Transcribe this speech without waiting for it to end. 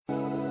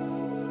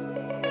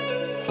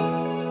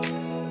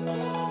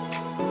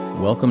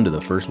Welcome to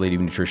the First Lady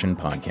of Nutrition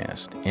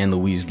podcast. Ann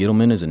Louise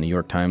Gittleman is a New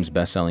York Times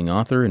bestselling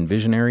author and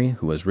visionary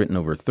who has written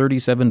over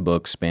 37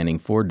 books spanning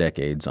 4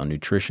 decades on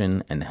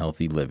nutrition and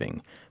healthy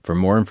living. For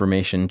more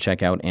information,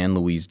 check out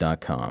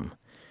annlouise.com.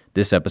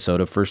 This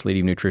episode of First Lady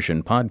of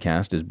Nutrition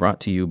podcast is brought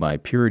to you by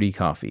Purity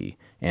Coffee.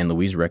 Ann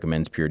Louise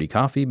recommends Purity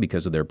Coffee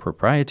because of their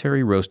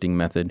proprietary roasting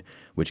method,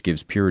 which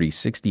gives Purity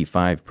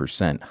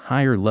 65%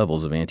 higher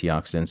levels of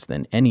antioxidants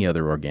than any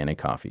other organic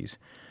coffees.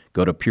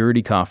 Go to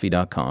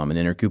puritycoffee.com and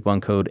enter coupon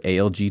code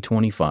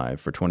ALG25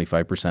 for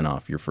 25%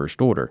 off your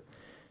first order.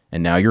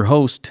 And now your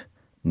host,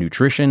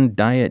 nutrition,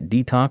 diet,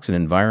 detox, and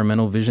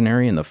environmental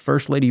visionary and the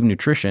First Lady of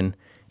Nutrition,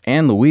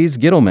 Ann Louise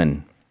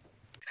Gittleman.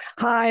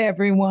 Hi,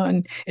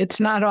 everyone. It's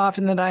not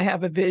often that I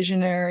have a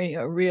visionary,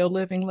 a real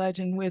living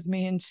legend with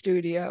me in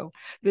studio.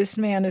 This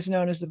man is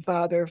known as the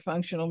father of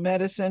functional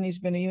medicine. He's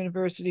been a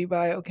university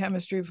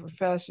biochemistry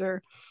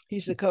professor.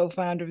 He's the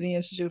co-founder of the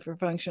Institute for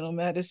Functional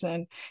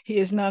Medicine. He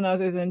is none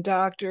other than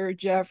Dr.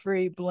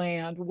 Jeffrey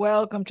Bland.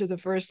 Welcome to the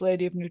First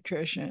Lady of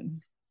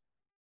Nutrition.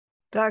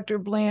 Dr.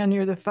 Bland,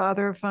 you're the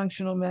father of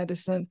functional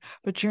medicine,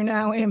 but you're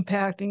now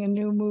impacting a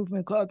new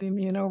movement called the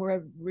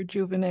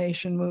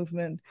immunorejuvenation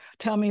movement.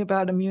 Tell me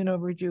about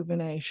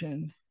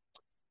immunorejuvenation.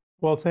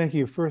 Well, thank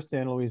you. First,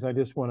 Ann Louise, I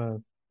just want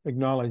to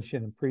acknowledge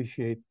and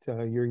appreciate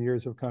your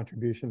years of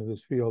contribution to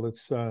this field.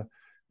 There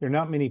are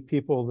not many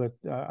people that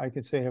I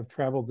could say have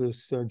traveled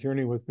this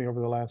journey with me over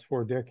the last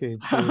 4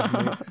 decades who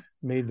have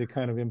made the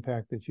kind of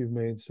impact that you've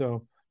made.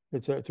 So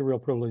it's a real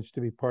privilege to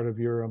be part of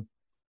your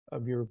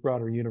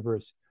broader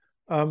universe.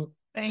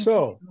 Thank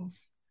you.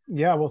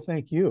 Yeah, well,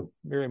 thank you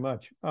very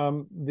much.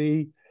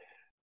 The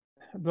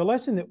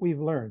lesson that we've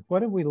learned,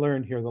 what have we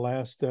learned here the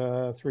last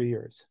 3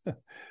 years?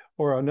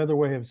 Or another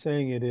way of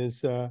saying it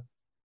is,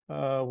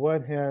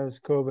 what has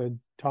COVID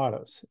taught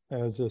us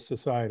as a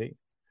society?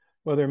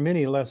 Well, there are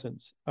many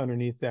lessons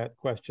underneath that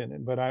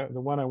question, but the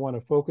one I want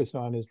to focus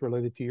on is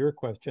related to your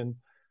question.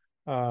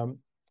 How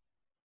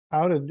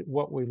did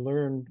what we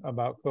learned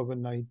about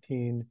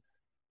COVID-19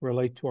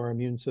 relate to our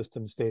immune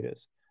system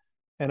status?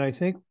 And I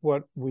think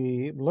what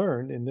we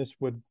learned, and this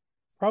would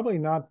probably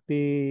not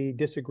be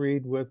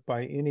disagreed with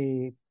by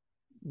any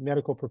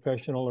medical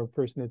professional or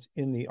person that's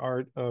in the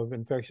art of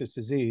infectious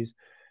disease,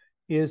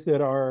 is that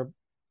our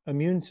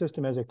immune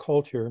system as a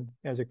culture,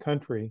 as a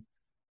country,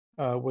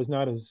 was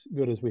not as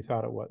good as we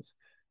thought it was.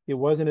 It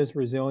wasn't as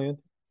resilient.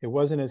 It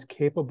wasn't as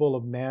capable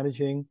of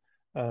managing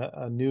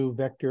a new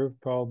vector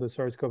called the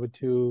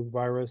SARS-CoV-2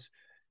 virus.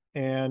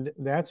 And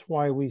that's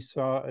why we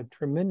saw a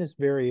tremendous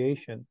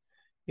variation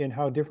in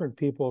how different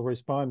people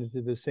responded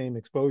to the same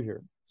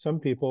exposure. Some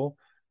people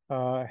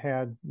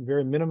had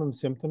very minimum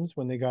symptoms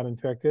when they got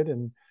infected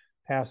and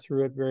passed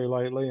through it very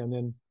lightly, and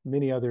then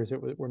many others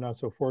were not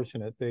so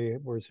fortunate. They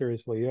were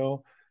seriously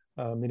ill,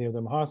 many of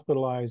them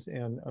hospitalized,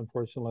 and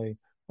unfortunately,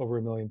 over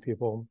 1 million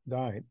people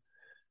died.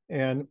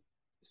 And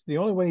the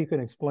only way you can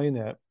explain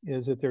that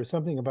is that there's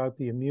something about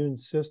the immune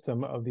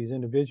system of these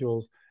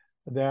individuals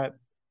that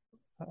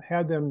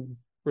had them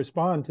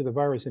respond to the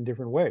virus in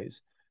different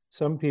ways.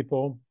 Some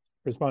people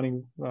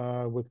responding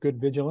with good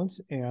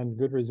vigilance and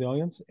good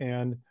resilience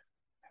and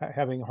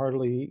having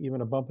hardly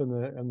even a bump in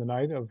the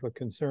night of a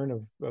concern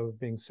of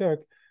being sick.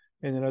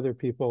 And then other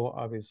people,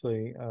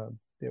 obviously,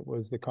 it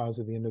was the cause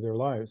of the end of their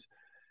lives.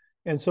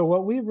 And so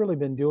what we've really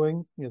been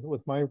doing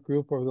with my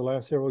group over the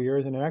last several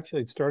years, and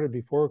actually it started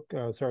before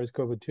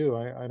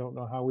SARS-CoV-2. I don't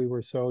know how we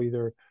were so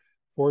either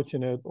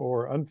fortunate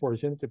or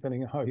unfortunate,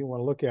 depending on how you want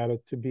to look at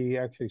it, to be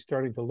actually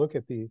starting to look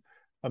at the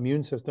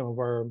immune system of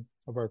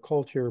our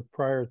culture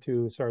prior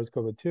to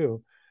SARS-CoV-2.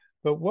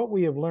 But what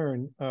we have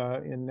learned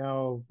in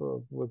now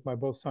with my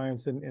both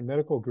science and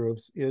medical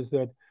groups is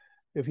that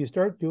if you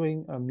start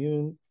doing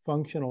immune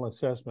functional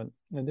assessment,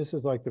 and this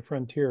is like the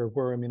frontier of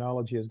where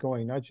immunology is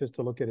going, not just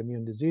to look at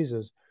immune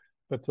diseases,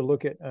 but to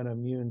look at an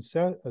immune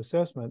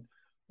assessment,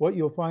 what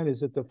you'll find is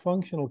that the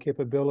functional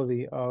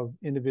capability of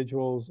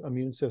individuals'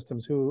 immune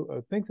systems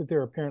who think that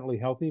they're apparently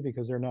healthy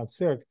because they're not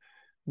sick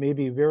may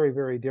be very,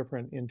 very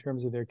different in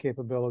terms of their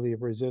capability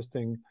of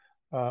resisting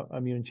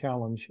immune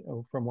challenge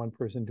from one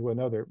person to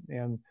another.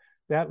 And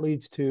that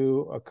leads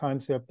to a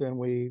concept that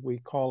we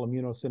call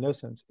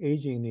immunosenescence,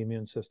 aging the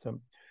immune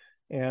system.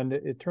 And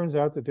it turns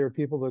out that there are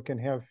people that can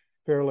have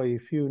fairly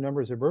few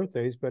numbers of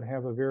birthdays, but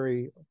have a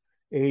very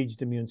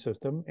aged immune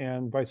system.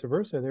 And vice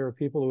versa, there are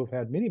people who have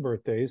had many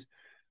birthdays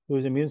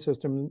whose immune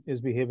system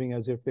is behaving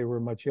as if they were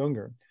much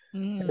younger.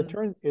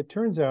 It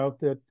turns out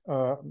that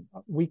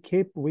we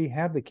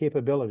have the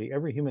capability,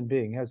 every human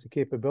being has the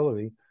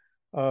capability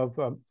of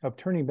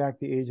turning back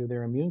the age of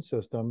their immune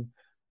system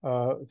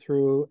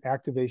through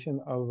activation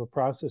of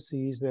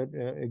processes that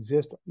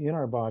exist in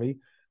our body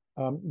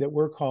that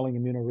we're calling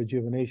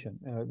immunorejuvenation.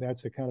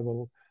 That's a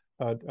kind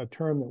of a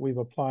term that we've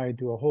applied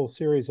to a whole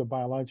series of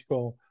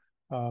biological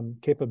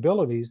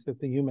capabilities that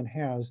the human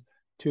has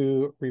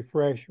to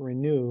refresh,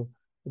 renew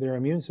their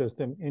immune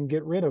system and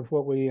get rid of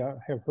what we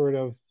have heard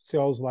of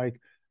cells like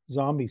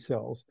zombie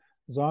cells.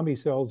 Zombie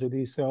cells are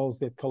these cells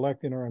that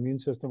collect in our immune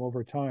system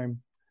over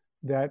time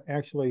that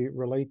actually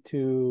relate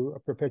to a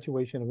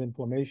perpetuation of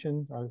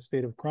inflammation, a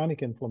state of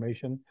chronic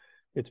inflammation.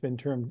 It's been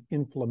termed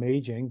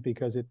inflammaging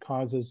because it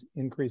causes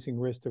increasing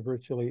risk to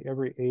virtually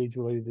every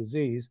age-related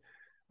disease.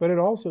 But it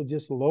also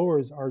just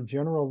lowers our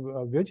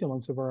general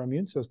vigilance of our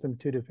immune system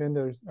to defend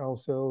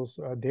ourselves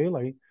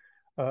daily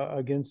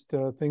against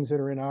things that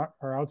are in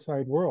our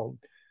outside world.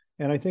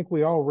 And I think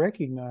we all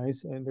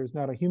recognize, and there's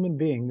not a human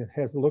being that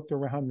has looked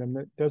around them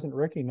that doesn't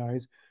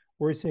recognize,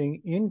 we're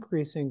seeing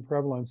increasing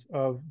prevalence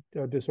of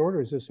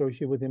disorders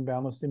associated with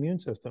imbalanced immune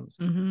systems.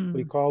 Mm-hmm.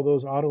 We call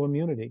those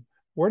autoimmunity.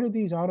 Where did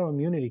these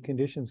autoimmunity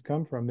conditions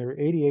come from? There are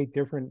 88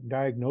 different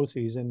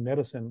diagnoses in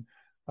medicine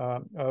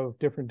of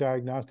different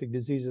diagnostic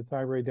diseases: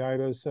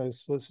 thyroiditis,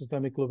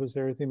 systemic lupus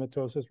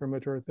erythematosus,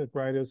 rheumatoid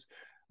arthritis,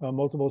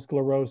 multiple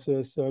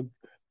sclerosis.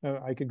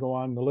 I could go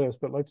on the list,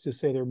 but let's just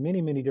say there are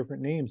many, many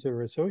different names that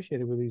are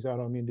associated with these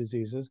autoimmune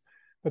diseases,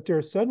 but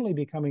they're suddenly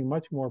becoming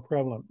much more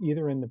prevalent,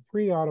 either in the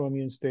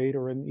pre-autoimmune state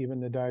or in even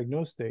the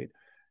diagnosed state.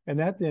 And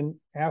that then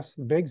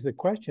begs the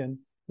question,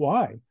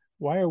 why?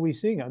 Why are we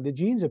seeing it? The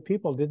genes of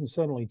people didn't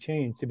suddenly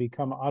change to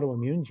become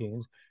autoimmune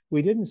genes.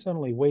 We didn't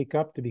suddenly wake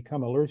up to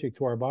become allergic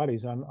to our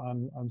bodies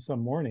on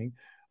some morning.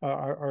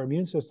 Our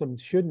immune system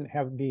shouldn't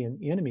be an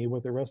enemy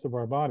with the rest of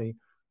our body.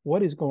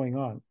 What is going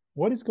on?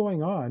 What is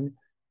going on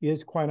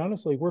is, quite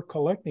honestly, we're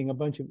collecting a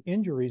bunch of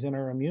injuries in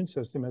our immune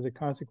system as a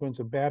consequence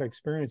of bad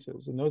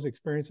experiences. And those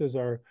experiences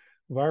are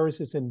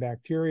viruses and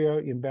bacteria,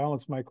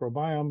 imbalanced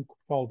microbiome,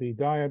 faulty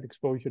diet,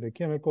 exposure to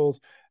chemicals,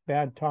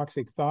 bad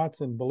toxic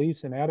thoughts and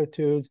beliefs and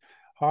attitudes,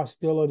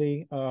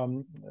 hostility,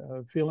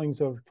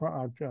 feelings of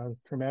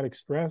traumatic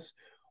stress.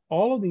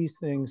 All of these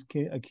things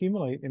can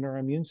accumulate in our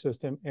immune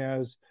system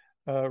as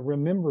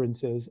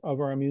remembrances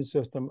of our immune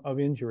system of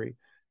injury.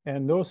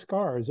 And those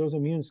scars, those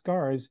immune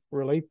scars,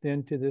 relate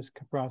then to this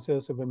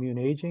process of immune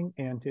aging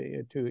and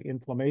to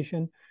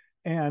inflammation.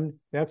 And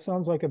that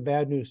sounds like a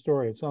bad news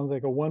story. It sounds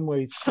like a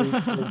one-way street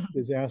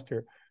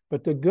disaster.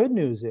 But the good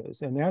news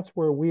is, and that's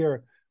where we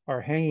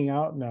are hanging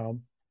out now,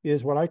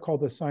 is what I call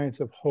the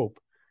science of hope.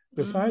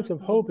 The science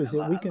of hope is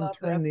that we can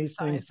turn these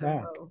things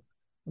back.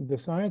 The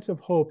science of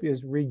hope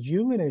is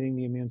rejuvenating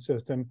the immune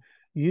system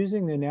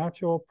using the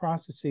natural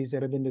processes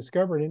that have been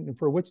discovered and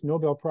for which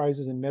Nobel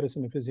Prizes in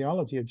medicine and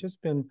physiology have just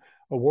been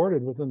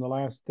awarded within the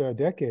last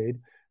decade,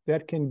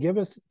 that can give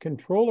us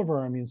control of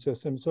our immune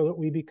system so that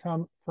we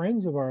become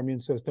friends of our immune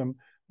system.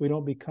 We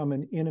don't become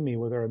an enemy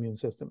with our immune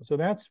system. So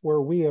that's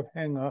where we have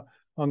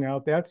hung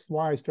out. That's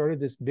why I started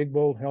this big,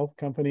 bold health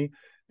company,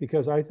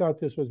 because I thought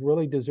this was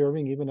really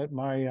deserving, even at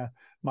my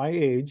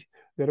age,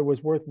 that it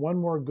was worth one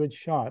more good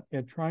shot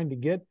at trying to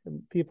get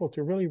people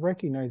to really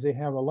recognize they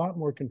have a lot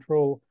more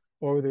control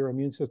over their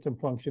immune system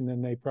function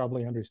than they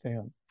probably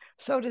understand.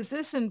 So does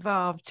this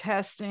involve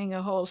testing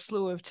a whole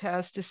slew of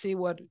tests to see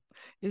what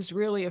is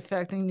really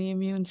affecting the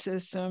immune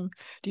system?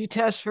 Do you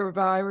test for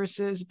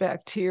viruses,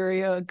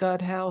 bacteria,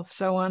 gut health,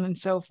 so on and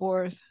so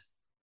forth?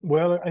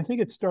 Well, I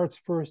think it starts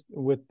first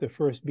with the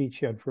first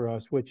beachhead for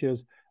us, which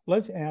is,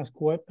 let's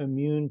ask what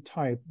immune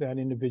type that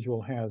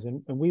individual has.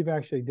 And we've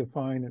actually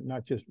defined,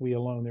 not just we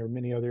alone, there are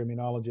many other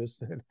immunologists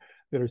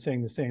that are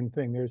saying the same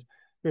thing.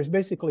 There's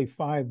basically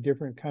 5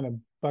 different kind of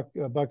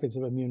buckets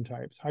of immune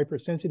types: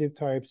 hypersensitive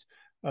types,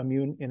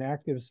 immune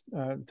inactive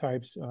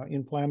types,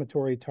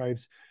 inflammatory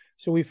types.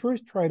 So we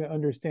first try to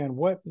understand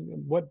what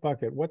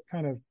bucket, what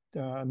kind of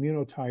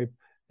immunotype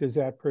does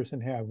that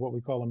person have, what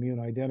we call immune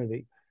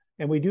identity.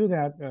 And we do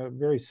that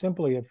very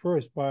simply at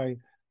first by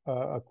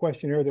a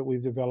questionnaire that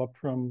we've developed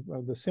from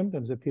the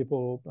symptoms that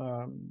people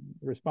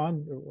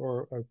respond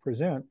or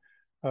present,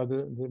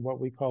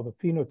 what we call the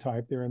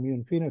phenotype, their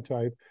immune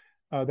phenotype.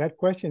 That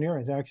questionnaire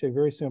is actually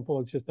very simple.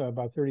 It's just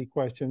about 30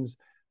 questions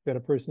that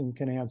a person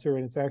can answer,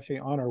 and it's actually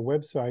on our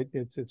website.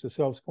 It's a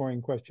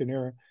self-scoring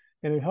questionnaire,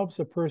 and it helps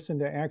a person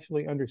to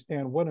actually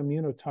understand what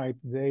immunotype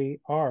they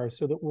are,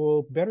 so that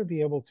we'll better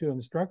be able to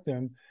instruct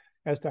them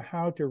as to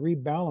how to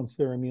rebalance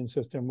their immune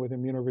system with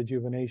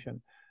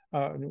immunorejuvenation.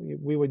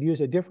 We would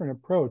use a different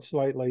approach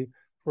slightly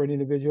for an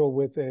individual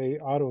with a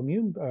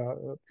autoimmune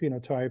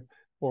phenotype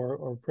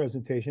or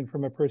presentation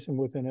from a person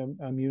with an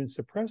immune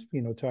suppressed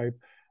phenotype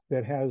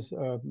that has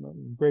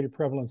greater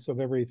prevalence of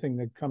everything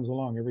that comes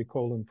along, every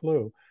cold and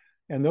flu.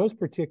 And those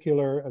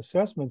particular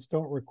assessments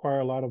don't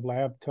require a lot of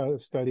lab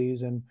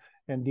studies and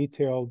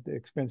detailed,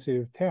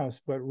 expensive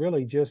tests, but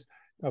really just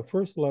a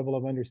first level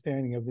of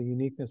understanding of the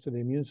uniqueness of the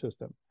immune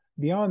system.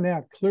 Beyond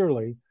that,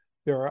 clearly,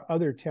 there are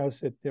other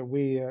tests that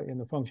we in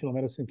the functional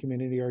medicine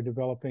community are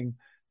developing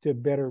to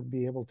better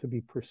be able to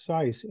be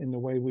precise in the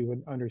way we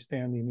would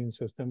understand the immune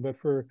system. But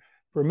for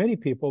many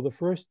people, the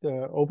first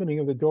opening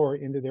of the door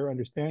into their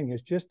understanding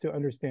is just to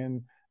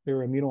understand their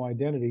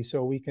immunoidentity,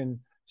 so we can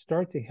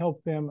start to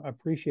help them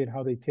appreciate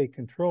how they take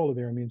control of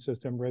their immune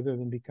system rather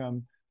than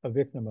become a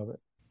victim of it.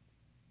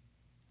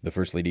 The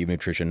First Lady of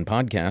Nutrition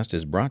podcast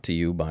is brought to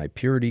you by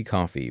Purity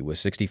Coffee, with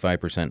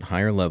 65%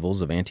 higher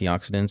levels of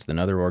antioxidants than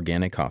other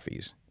organic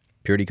coffees.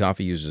 Purity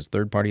Coffee uses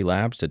third-party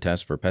labs to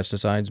test for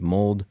pesticides,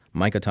 mold,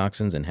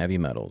 mycotoxins, and heavy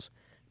metals.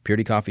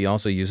 Purity Coffee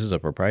also uses a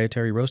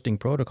proprietary roasting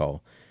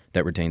protocol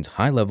that retains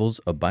high levels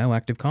of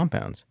bioactive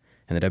compounds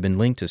and that have been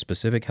linked to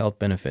specific health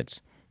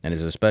benefits and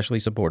is especially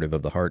supportive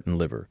of the heart and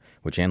liver,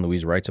 which Ann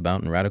Louise writes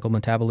about in Radical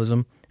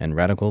Metabolism and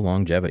Radical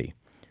Longevity.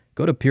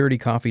 Go to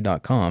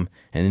puritycoffee.com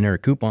and enter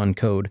coupon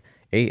code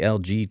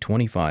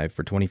ALG25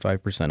 for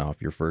 25%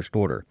 off your first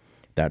order.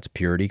 That's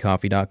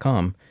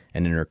puritycoffee.com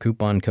and enter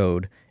coupon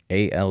code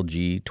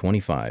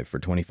ALG25 for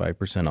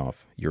 25%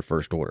 off your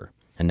first order.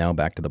 And now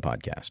back to the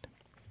podcast.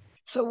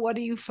 So what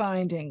are you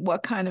finding?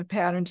 What kind of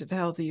patterns of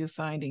health are you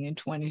finding in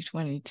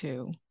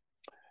 2022?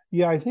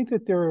 Yeah, I think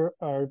that there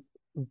are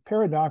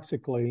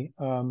paradoxically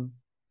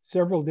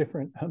several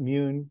different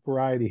immune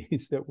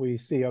varieties that we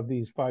see of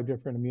these 5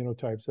 different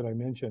immunotypes that I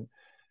mentioned.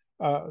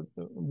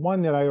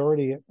 One that I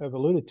already have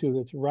alluded to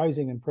that's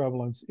rising in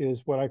prevalence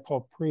is what I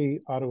call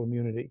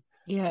pre-autoimmunity.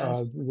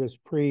 Yes. This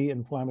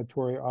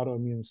pre-inflammatory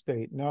autoimmune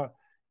state. Now,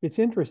 it's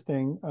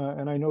interesting,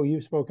 and I know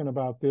you've spoken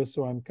about this,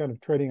 so I'm kind of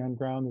treading on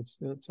ground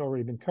that's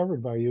already been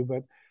covered by you,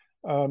 but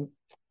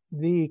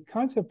the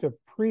concept of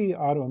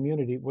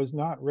pre-autoimmunity was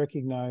not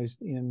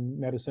recognized in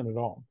medicine at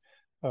all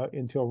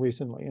until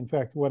recently. In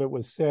fact, what it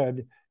was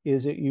said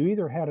is that you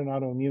either had an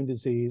autoimmune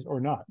disease or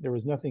not. There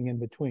was nothing in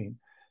between.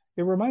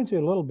 It reminds me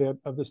a little bit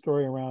of the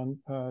story around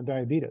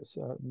diabetes.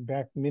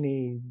 Back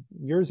many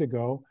years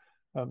ago,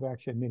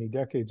 actually many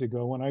decades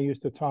ago, when I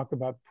used to talk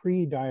about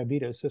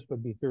pre-diabetes, this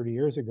would be 30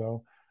 years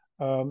ago,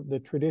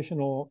 the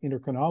traditional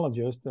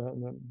endocrinologist,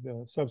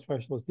 the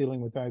subspecialist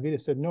dealing with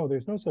diabetes said, no,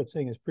 there's no such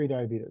thing as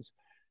pre-diabetes.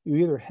 You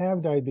either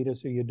have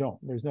diabetes or you don't.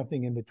 There's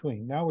nothing in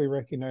between. Now we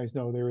recognize,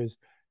 no, there is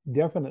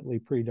definitely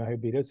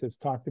pre-diabetes. It's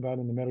talked about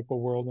in the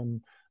medical world and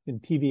in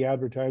TV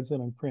advertisements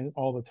and in print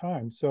all the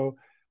time. So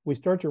we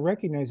start to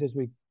recognize as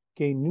we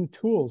gain new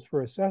tools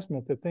for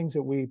assessment that things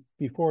that we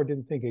before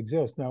didn't think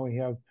exist, now we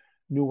have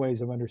new ways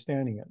of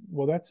understanding it.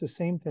 Well, that's the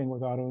same thing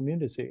with autoimmune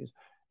disease.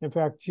 In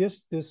fact,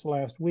 just this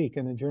last week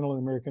in the Journal of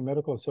the American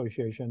Medical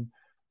Association,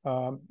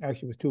 actually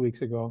it was 2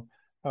 weeks ago,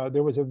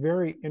 there was a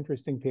very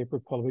interesting paper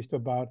published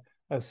about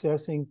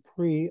assessing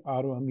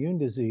pre-autoimmune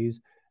disease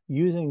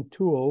using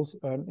tools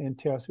and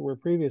tests that were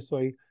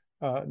previously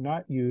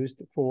not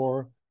used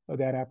for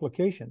that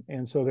application.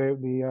 And so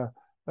the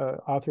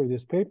author of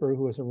this paper,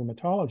 who is a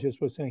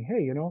rheumatologist, was saying,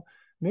 hey,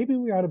 maybe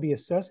we ought to be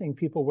assessing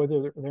people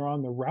whether they're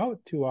on the route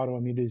to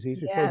autoimmune disease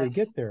before they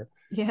get there.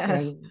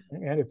 Yes.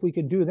 And if we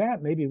could do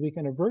that, maybe we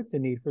can avert the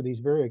need for these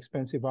very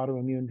expensive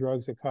autoimmune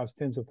drugs that cost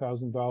tens of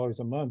thousands of dollars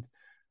a month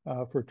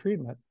for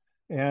treatment.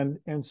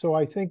 And so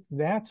I think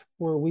that's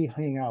where we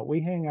hang out.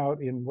 We hang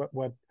out in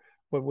what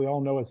we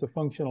all know as the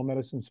functional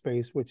medicine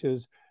space, which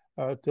is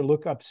to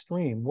look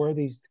upstream where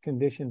these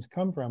conditions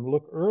come from,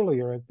 look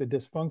earlier at the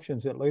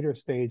dysfunctions at later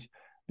stage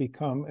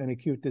become an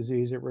acute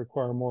disease that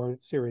require more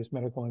serious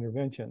medical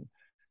intervention.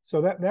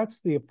 So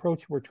that's the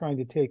approach we're trying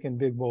to take in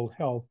Big Bold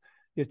Health,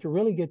 is to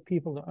really get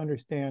people to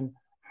understand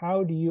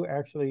how do you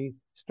actually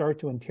start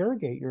to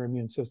interrogate your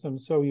immune system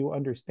so you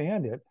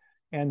understand it,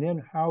 and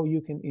then how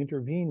you can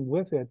intervene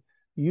with it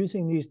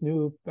using these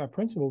new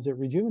principles that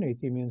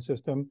rejuvenate the immune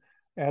system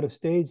at a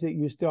stage that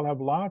you still have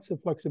lots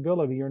of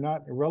flexibility. You're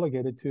not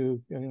relegated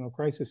to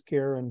crisis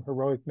care and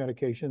heroic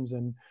medications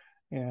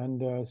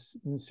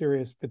and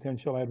serious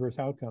potential adverse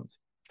outcomes.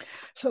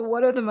 So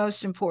what are the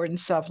most important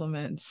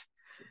supplements?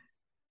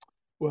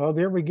 Well,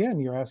 there again,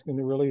 you're asking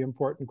the really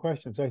important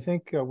questions. I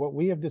think what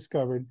we have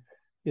discovered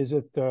is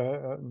that,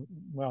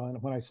 well,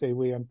 and when I say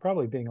we, I'm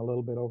probably being a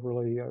little bit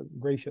overly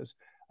gracious.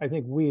 I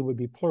think we would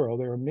be plural.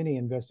 There are many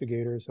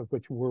investigators, of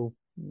which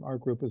our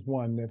group is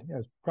one, that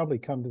has probably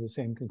come to the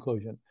same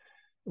conclusion.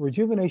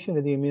 Rejuvenation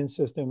of the immune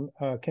system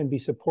can be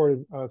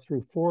supported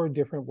through 4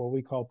 different, what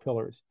we call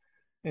pillars.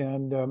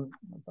 And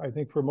I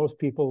think for most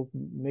people,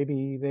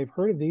 maybe they've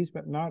heard of these,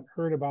 but not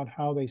heard about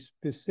how they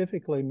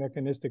specifically,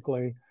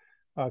 mechanistically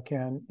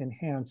can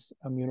enhance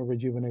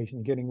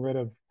immunorejuvenation, getting rid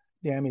of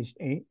damaged,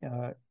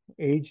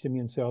 aged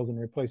immune cells and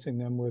replacing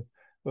them with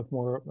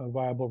more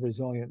viable,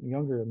 resilient,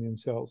 younger immune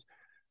cells.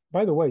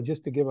 By the way,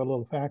 just to give a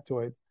little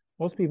factoid,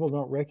 most people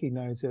don't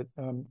recognize that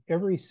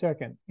every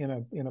second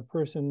in a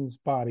person's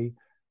body,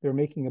 they're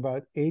making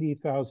about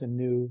 80,000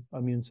 new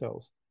immune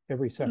cells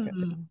every second.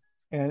 Mm-hmm.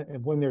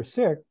 And when they're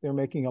sick, they're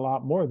making a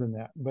lot more than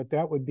that. But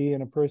that would be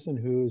in a person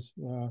who's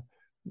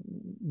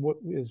what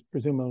is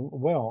presumably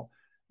well.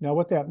 Now,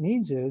 what that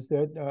means is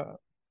that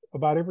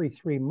about every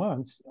 3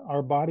 months,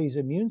 our body's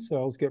immune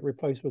cells get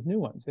replaced with new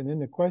ones. And then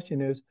the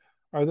question is,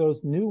 are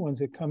those new ones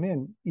that come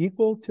in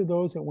equal to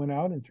those that went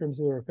out in terms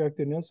of their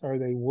effectiveness? Are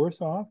they worse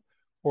off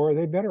or are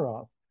they better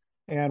off?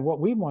 And what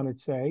we want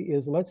to say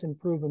is let's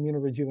improve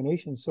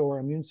immunorejuvenation so our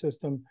immune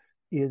system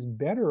is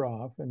better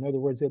off. In other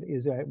words, it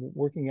is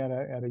working at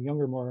a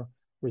younger, more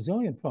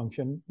resilient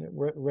function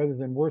rather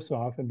than worse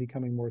off and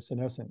becoming more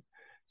senescent.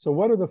 So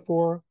what are the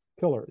 4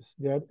 pillars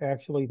that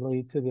actually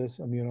lead to this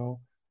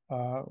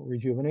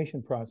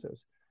rejuvenation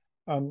process?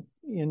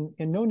 In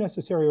no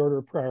necessary order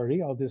of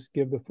priority, I'll just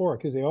give the 4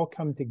 because they all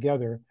come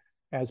together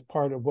as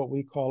part of what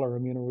we call our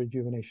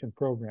immunorejuvenation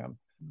program.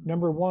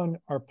 Number one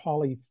are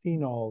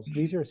polyphenols.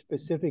 These are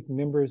specific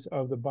members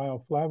of the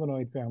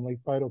bioflavonoid family,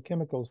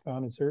 phytochemicals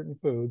found in certain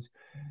foods.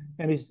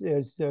 And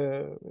as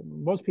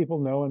most people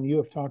know, and you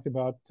have talked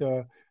about,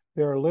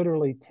 there are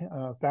literally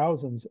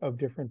thousands of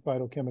different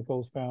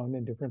phytochemicals found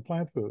in different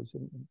plant foods.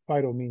 And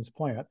phyto means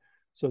plant.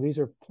 So these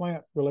are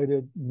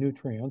plant-related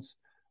nutrients.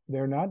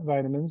 They're not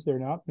vitamins, they're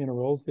not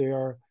minerals, they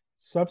are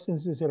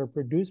substances that are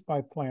produced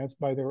by plants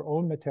by their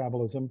own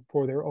metabolism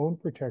for their own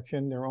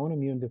protection, their own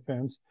immune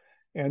defense,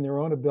 and their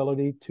own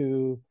ability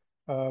to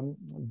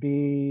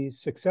be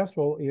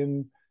successful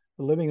in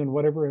living in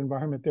whatever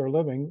environment they're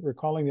living,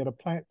 recalling that a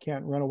plant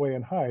can't run away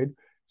and hide,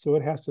 so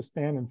it has to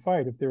stand and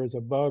fight. If there is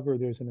a bug or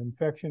there's an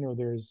infection or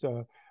there's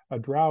a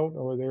drought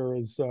or there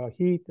is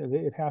heat,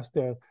 it has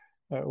to,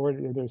 or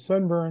there's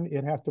sunburn,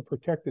 it has to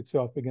protect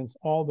itself against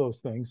all those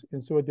things.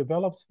 And so it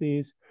develops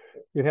these,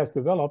 it has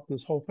developed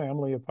this whole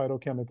family of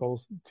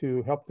phytochemicals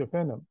to help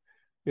defend them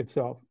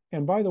itself.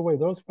 And by the way,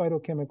 those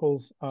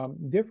phytochemicals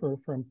differ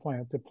from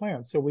plant to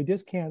plant. So we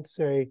just can't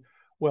say,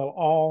 well,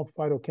 all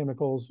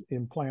phytochemicals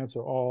in plants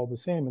are all the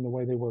same in the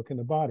way they work in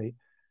the body.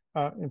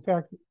 In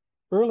fact,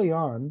 early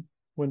on,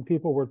 when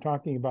people were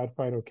talking about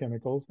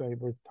phytochemicals, they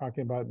were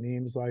talking about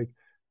names like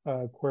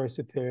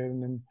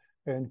quercetin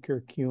and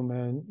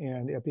curcumin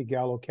and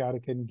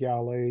epigallocatechin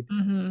gallate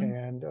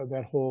and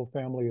that whole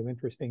family of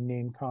interesting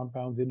named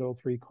compounds,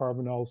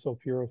 indole-3-carbinol,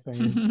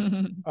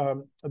 sulforaphane.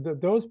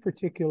 Those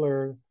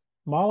particular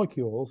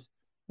molecules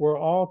were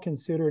all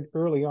considered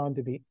early on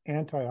to be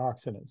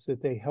antioxidants,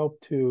 that they help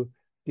to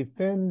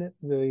defend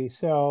the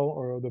cell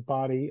or the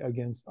body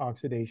against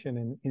oxidation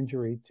and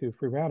injury to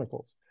free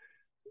radicals.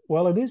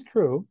 Well, it is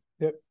true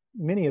that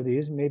many of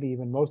these, maybe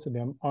even most of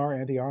them, are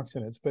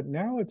antioxidants, but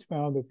now it's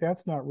found that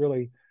that's not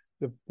really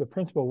the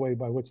principal way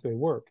by which they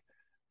work.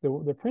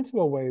 The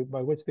principal way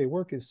by which they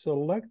work is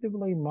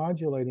selectively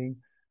modulating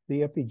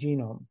the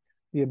epigenome,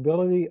 the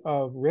ability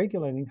of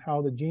regulating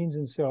how the genes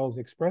and cells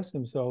express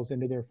themselves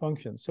into their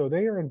functions. So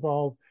they are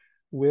involved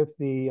with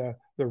the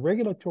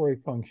regulatory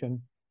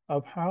function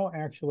of how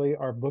actually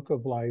our book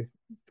of life,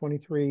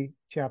 23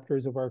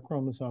 chapters of our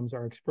chromosomes,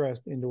 are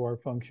expressed into our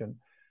function.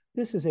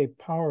 This is a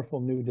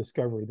powerful new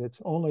discovery that's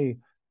only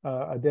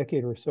a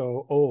decade or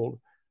so old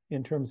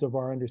in terms of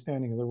our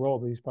understanding of the role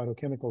these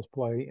phytochemicals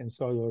play in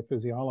cellular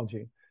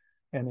physiology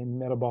and in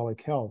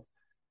metabolic health.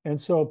 And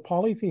so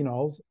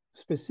polyphenols,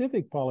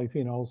 specific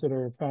polyphenols that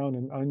are found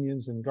in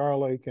onions and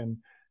garlic and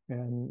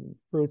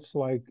fruits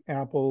like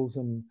apples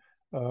and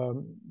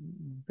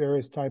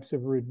various types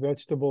of root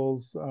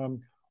vegetables,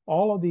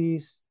 all of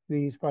these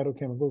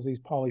phytochemicals,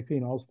 these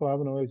polyphenols,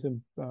 flavonoids,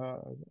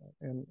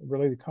 and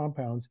related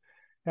compounds,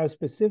 have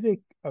specific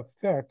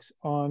effects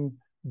on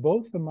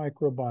both the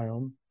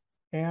microbiome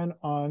and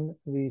on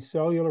the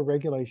cellular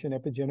regulation,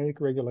 epigenetic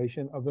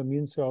regulation of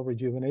immune cell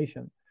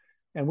rejuvenation.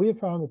 And we have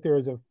found that there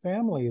is a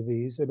family of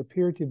these that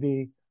appear to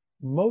be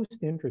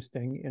most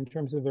interesting in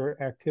terms of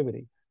their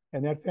activity.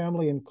 And that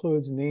family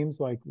includes names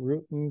like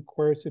rutin,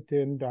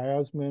 quercetin,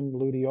 diosmin,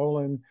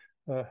 luteolin,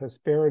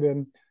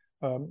 hesperidin.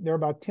 There are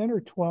about 10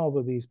 or 12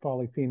 of these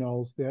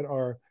polyphenols that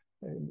are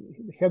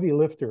heavy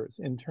lifters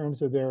in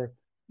terms of their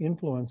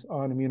influence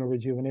on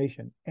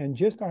immunorejuvenation. And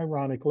just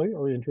ironically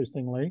or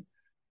interestingly,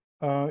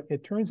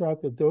 it turns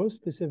out that those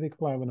specific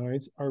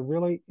flavonoids are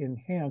really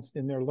enhanced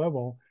in their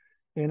level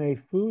in a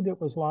food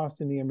that was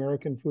lost in the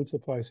American food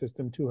supply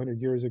system 200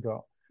 years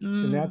ago.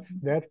 And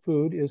that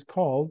food is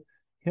called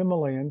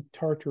Himalayan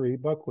Tartary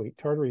buckwheat.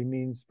 Tartary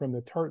means from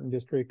the Tartan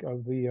district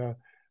of the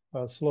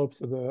slopes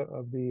of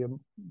the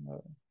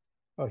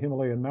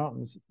Himalayan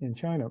mountains in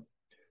China.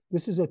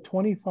 This is a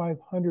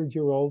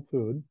 2,500-year-old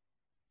food.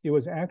 It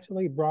was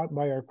actually brought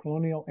by our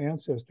colonial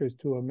ancestors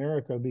to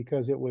America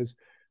because it was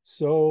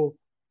so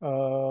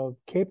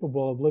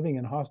capable of living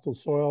in hostile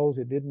soils.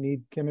 It didn't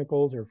need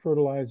chemicals or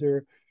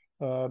fertilizer.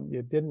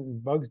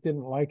 Bugs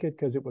didn't like it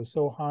because it was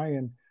so high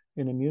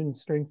in immune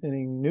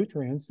strengthening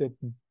nutrients that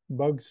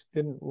bugs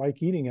didn't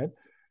like eating it.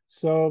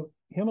 So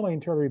Himalayan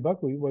Tartary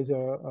buckwheat was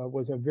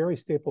a very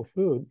staple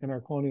food in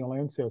our colonial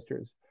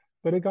ancestors,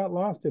 but it got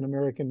lost in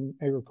American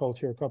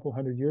agriculture a couple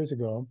hundred years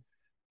ago.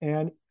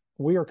 And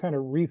we are kind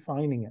of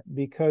refining it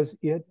because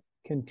it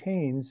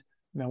contains,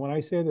 now when I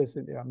say this,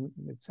 it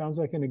sounds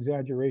like an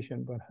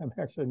exaggeration, but I'm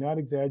actually not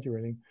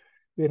exaggerating.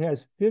 It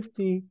has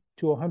 50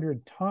 to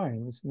 100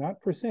 times,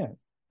 not percent,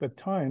 but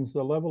times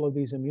the level of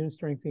these immune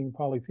strengthening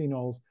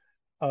polyphenols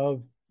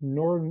of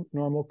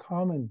normal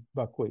common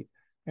buckwheat.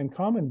 And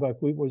common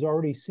buckwheat was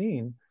already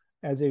seen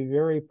as a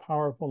very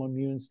powerful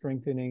immune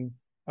strengthening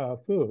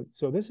food.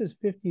 So this is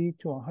 50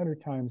 to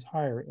 100 times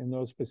higher in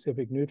those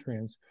specific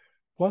nutrients.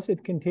 Plus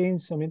it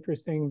contains some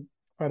interesting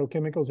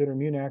phytochemicals that are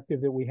immune active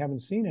that we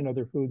haven't seen in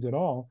other foods at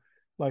all,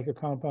 like a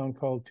compound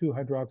called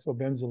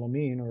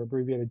 2-hydroxybenzylamine, or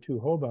abbreviated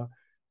 2-HOBA,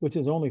 which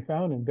is only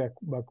found in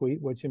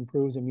buckwheat, which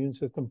improves immune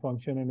system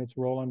function and its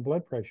role on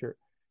blood pressure.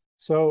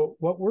 So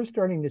what we're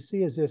starting to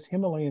see is this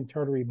Himalayan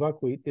Tartary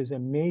buckwheat is a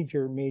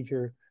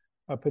major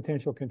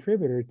potential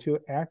contributor to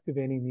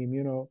activating the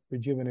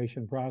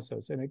immunorejuvenation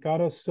process. And it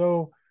got us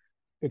so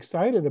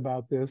excited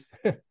about this,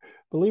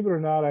 believe it or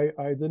not,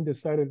 I then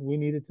decided we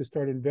needed to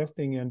start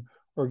investing in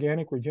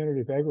organic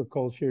regenerative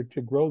agriculture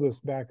to grow this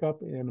back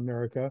up in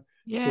America.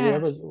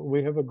 Yes. So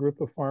we have a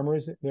group of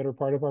farmers that are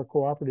part of our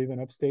cooperative in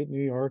upstate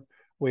New York.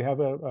 We have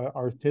a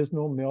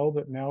artisanal mill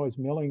that now is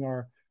milling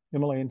our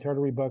Himalayan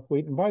Tartary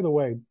buckwheat. And by the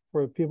way,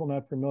 for people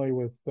not familiar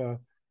with the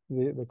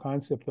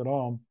concept at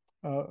all,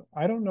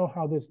 I don't know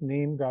how this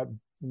name got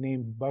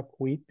named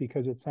buckwheat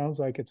because it sounds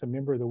like it's a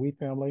member of the wheat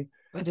family.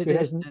 But it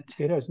isn't.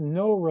 It has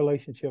no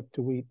relationship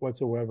to wheat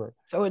whatsoever.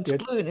 So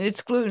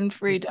it's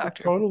gluten-free,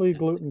 Doctor. Totally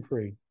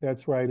gluten-free.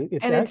 That's right.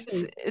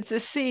 It's a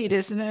seed,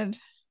 isn't it?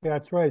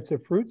 That's right. It's a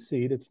fruit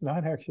seed. It's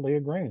not actually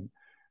a grain.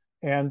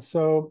 And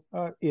so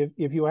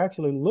if you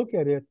actually look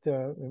at it,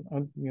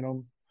 either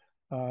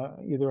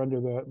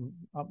under the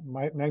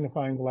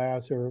magnifying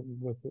glass or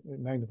with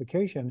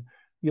magnification,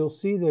 you'll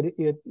see that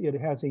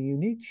it has a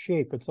unique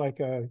shape. It's like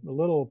a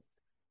little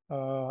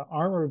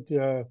armored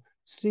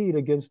seed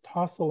against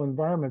hostile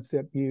environments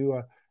that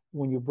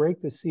when you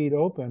break the seed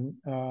open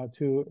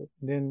to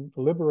then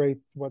liberate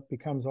what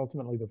becomes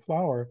ultimately the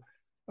flour,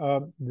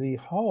 the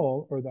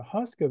hull or the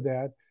husk of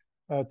that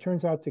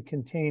turns out to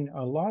contain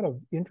a lot of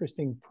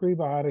interesting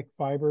prebiotic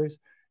fibers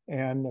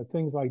and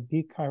things like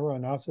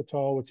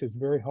D-chiroinositol, which is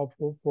very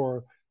helpful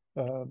for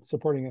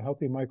supporting a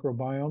healthy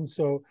microbiome.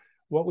 So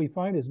what we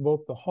find is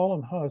both the hull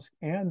and husk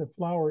and the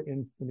flour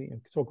in the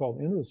so-called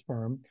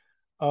endosperm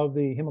of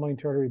the Himalayan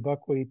Tartary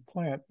buckwheat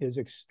plant is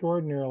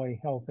extraordinarily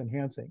health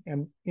enhancing.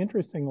 And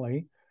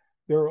interestingly,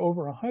 there are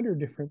over 100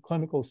 different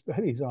clinical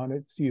studies on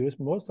its use.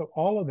 Most of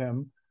all of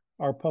them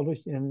are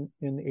published in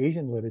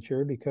Asian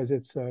literature because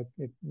it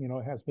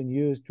has been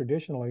used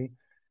traditionally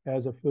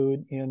as a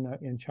food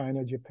in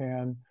China,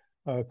 Japan,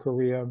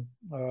 Korea,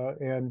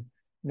 and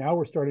now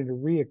we're starting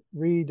to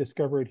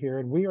rediscover it here.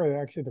 And we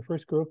are actually the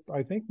first group,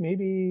 I think,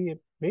 maybe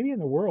in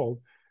the world,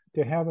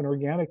 to have an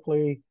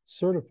organically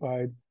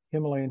certified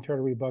Himalayan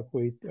Tartary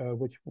buckwheat,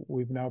 which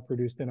we've now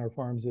produced in our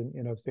farms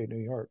in upstate New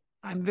York.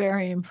 I'm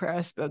very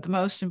impressed, but the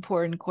most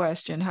important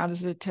question, how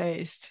does it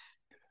taste?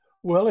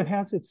 Well, it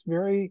has its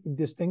very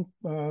distinct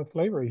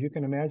flavor, as you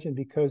can imagine,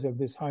 because of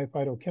this high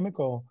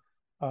phytochemical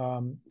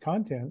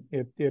content.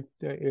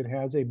 It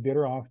has a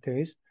bitter off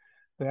taste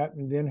that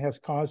then has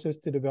caused us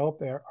to develop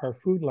our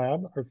food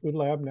lab. Our food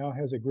lab now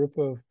has a group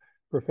of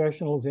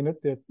professionals in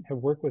it that have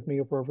worked with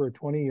me for over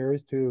 20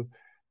 years to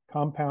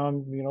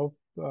compound,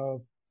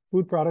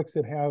 food products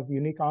that have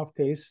unique off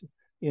tastes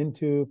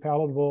into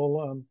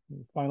palatable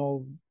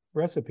final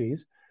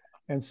recipes.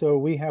 And so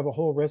we have a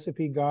whole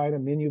recipe guide, a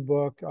menu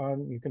book.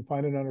 You can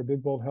find it on our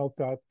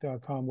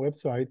bigboldhealth.com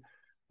website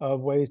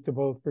of ways to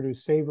both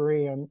produce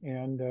savory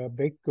and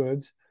baked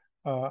goods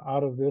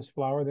out of this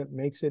flour that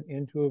makes it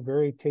into a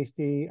very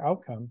tasty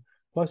outcome.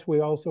 Plus,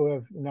 we also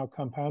have now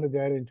compounded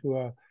that into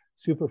a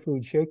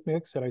superfood shake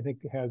mix that I think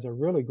has a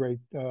really great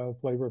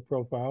flavor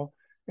profile.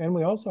 And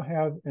we also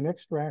have an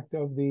extract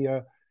of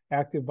the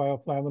active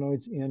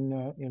bioflavonoids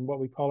in what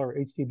we call our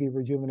HTB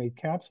Rejuvenate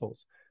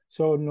capsules.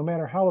 So no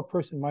matter how a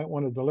person might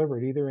want to deliver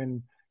it, either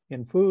in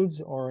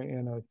foods or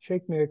in a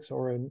shake mix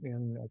or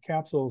in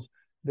capsules,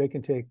 they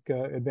can take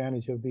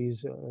advantage of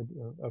these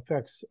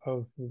effects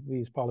of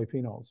these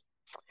polyphenols.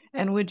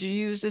 And would you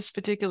use this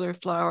particular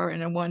flour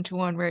in a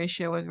 1-to-1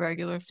 ratio with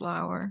regular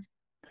flour?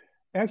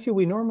 Actually,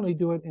 we normally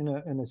do it in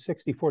a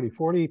 60-40,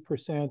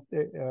 40%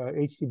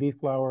 HTB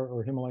flour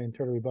or Himalayan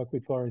Tartary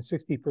buckwheat flour and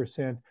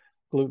 60%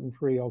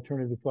 gluten-free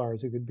alternative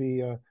flours. It could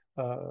be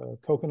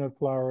coconut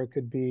flour, it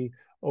could be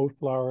oat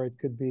flour, it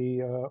could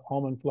be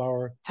almond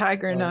flour.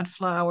 Tiger nut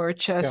flour,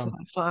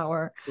 chestnut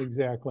flour.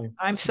 Exactly.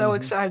 I'm so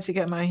excited to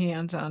get my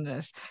hands on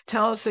this.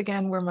 Tell us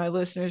again where my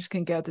listeners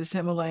can get this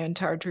Himalayan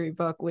Tartary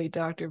buckwheat,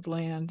 Dr.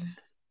 Bland.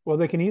 Well,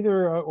 they can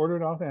either order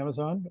it off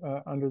Amazon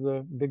under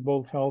the Big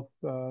Bold Health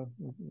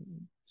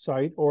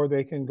site, or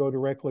they can go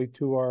directly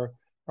to our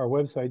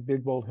website,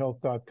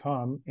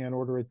 bigboldhealth.com, and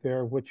order it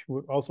there, which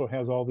also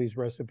has all these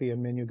recipe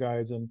and menu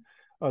guides and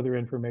other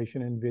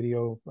information and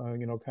video,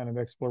 kind of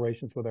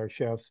explorations with our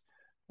chefs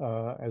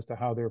as to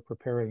how they're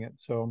preparing it.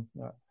 So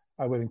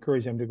I would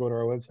encourage them to go to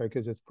our website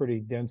because it's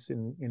pretty dense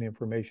in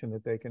information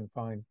that they can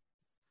find.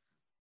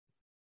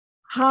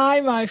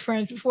 Hi, my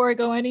friends. Before I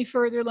go any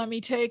further, let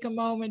me take a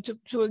moment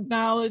to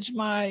acknowledge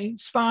my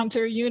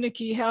sponsor,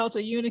 Unikey Health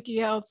at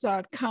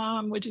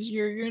unikeyhealth.com, which is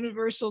your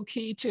universal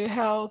key to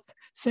health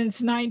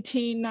since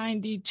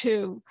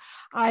 1992.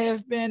 I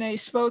have been a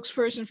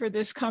spokesperson for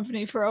this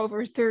company for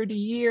over 30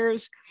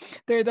 years.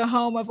 They're the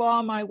home of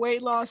all my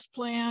weight loss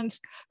plans,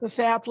 the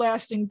Fat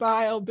Blasting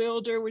Bio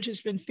Builder, which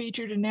has been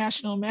featured in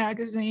national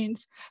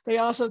magazines. They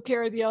also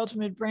carry the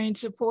Ultimate Brain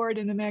Support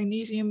and the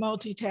Magnesium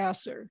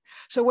Multitasker.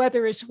 So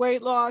whether it's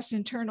weight loss,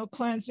 internal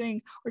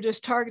cleansing, or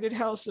just targeted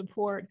health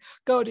support,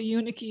 go to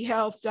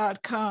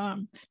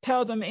unikeyhealth.com.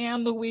 Tell them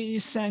Ann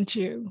Louise sent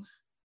you.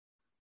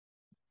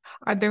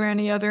 Are there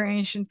any other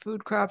ancient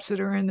food crops that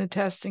are in the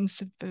testing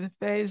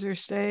phase or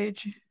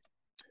stage?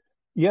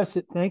 Yes,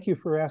 thank you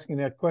for asking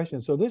that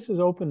question. So this has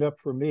opened up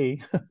for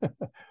me a I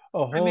mean,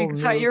 whole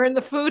because new. you're in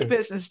the food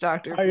business,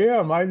 Dr. I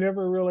am. I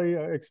never really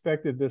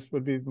expected this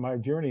would be my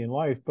journey in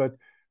life, but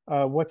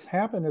what's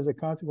happened as a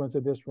consequence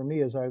of this for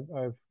me is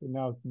I've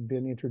now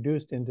been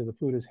introduced into the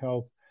food as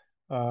health,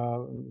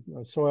 uh,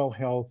 soil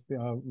health,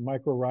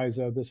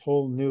 mycorrhiza, this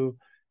whole new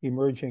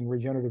emerging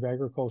regenerative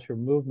agriculture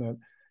movement,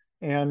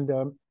 and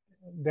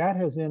that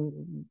has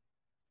then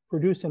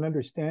produced an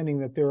understanding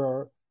that there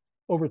are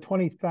over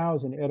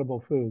 20,000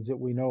 edible foods that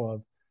we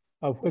know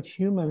of which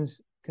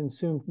humans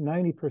consume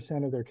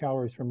 90% of their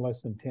calories from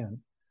less than 10.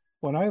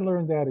 When I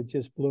learned that, it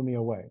just blew me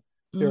away.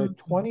 There are Mm.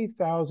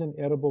 20,000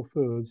 edible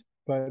foods,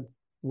 but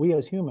we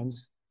as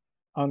humans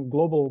on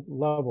global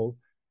level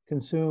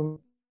consume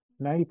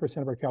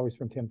 90% of our calories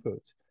from 10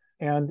 foods.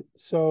 And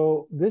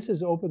so this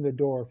has opened the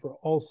door for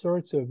all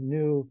sorts of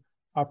new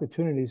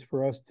opportunities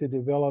for us to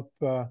develop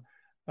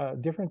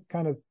different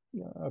kind of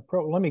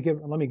let me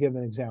give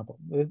an example.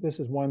 This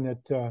is one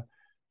that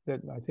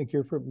I think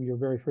you're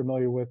very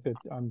familiar with. That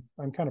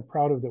I'm kind of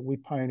proud of that we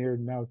pioneered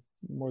now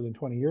more than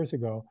 20 years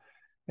ago,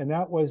 and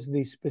that was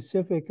the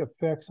specific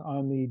effects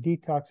on the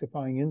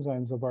detoxifying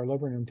enzymes of our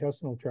liver and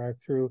intestinal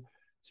tract through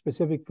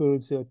specific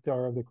foods that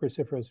are of the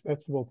cruciferous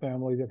vegetable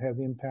family that have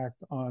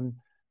impact on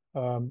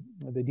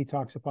the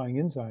detoxifying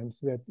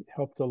enzymes that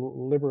help to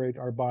liberate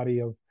our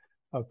body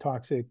of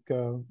toxic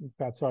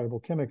fat-soluble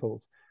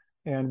chemicals.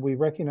 And we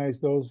recognize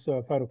those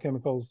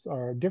phytochemicals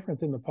are different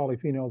than the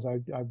polyphenols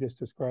I've just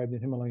described in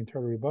Himalayan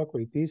tartary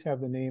buckwheat. These have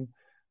the name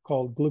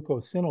called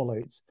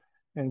glucosinolates.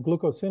 And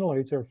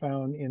glucosinolates are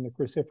found in the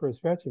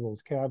cruciferous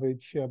vegetables,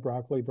 cabbage,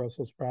 broccoli,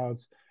 Brussels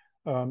sprouts.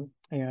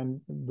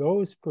 And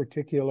those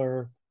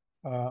particular,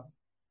 I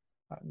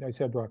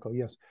said broccoli,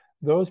 yes.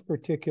 Those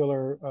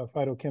particular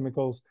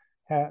phytochemicals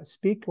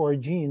speak to our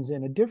genes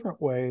in a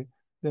different way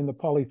than the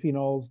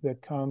polyphenols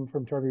that come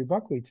from tartary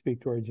buckwheat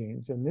speak to our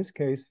genes. In this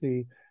case,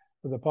 the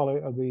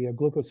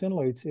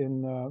glucosinolates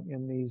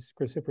in these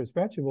cruciferous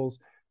vegetables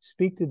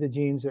speak to the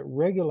genes that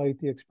regulate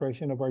the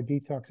expression of our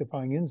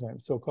detoxifying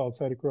enzymes, so-called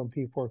cytochrome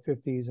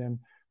P450s and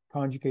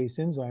conjugase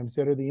enzymes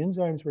that are the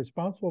enzymes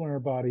responsible in our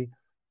body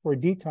for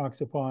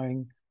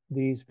detoxifying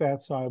these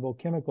fat-soluble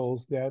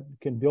chemicals that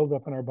can build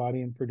up in our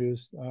body and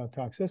produce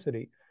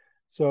toxicity.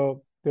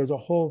 So there's a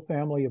whole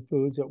family of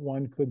foods that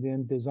one could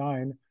then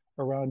design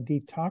around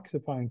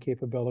detoxifying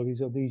capabilities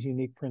of these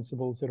unique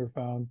principles that are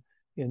found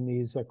in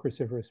these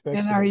cruciferous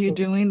vegetables. And are you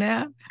doing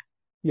that?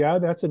 Yeah,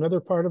 that's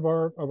another part of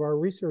our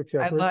research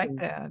I efforts. like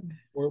that.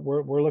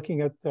 We're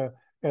looking at that.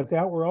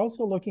 We're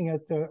also looking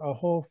at a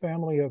whole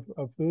family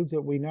of foods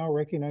that we now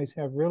recognize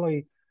have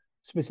really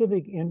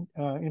specific,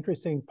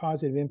 interesting,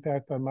 positive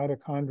impact on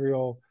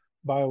mitochondrial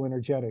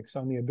bioenergetics,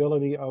 on the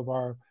ability of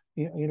our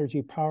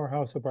energy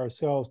powerhouse of our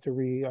cells to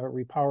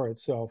repower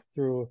itself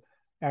through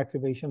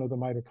activation of the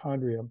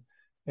mitochondria,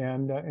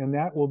 and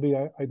that will be,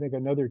 I think,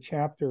 another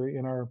chapter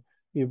in our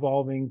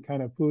evolving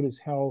kind of food as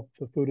health,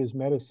 food as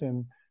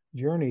medicine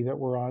journey that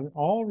we're on,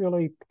 all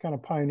really kind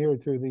of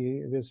pioneered through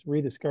this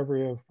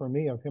rediscovery for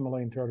me, of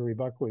Himalayan tartary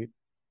buckwheat.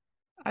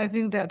 I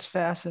think that's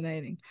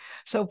fascinating.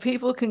 So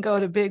people can go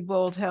to Big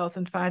Bold Health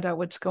and find out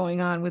what's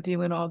going on with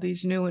you and all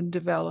these new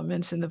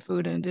developments in the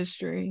food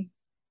industry.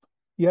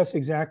 Yes,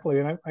 exactly.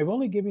 And I've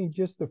only given you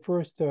just the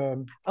first.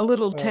 A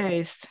little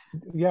taste.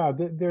 Yeah,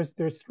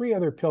 there's three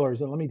other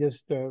pillars, and let me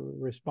just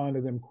respond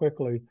to them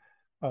quickly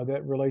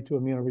that relate to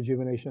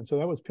immunorejuvenation. So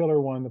that was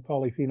pillar one, the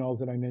polyphenols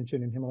that I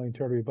mentioned in Himalayan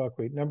tartary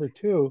buckwheat. Number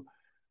two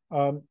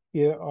are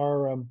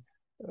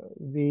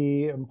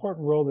the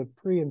important role that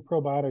pre and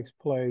probiotics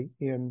play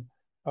in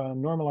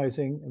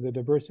normalizing the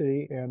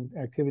diversity and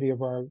activity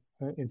of our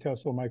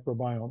intestinal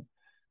microbiome.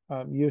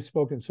 You've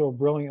spoken so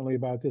brilliantly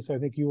about this. I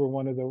think you were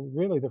one of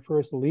the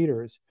first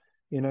leaders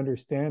in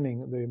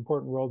understanding the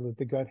important role that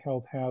the gut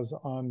health has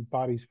on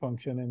body's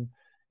function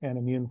and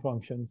immune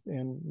functions.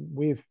 And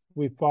we've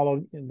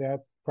followed in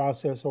that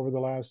process over the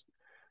last,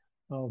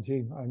 now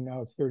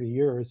it's 30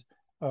 years,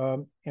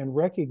 and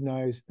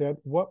recognize that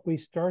what we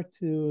start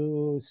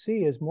to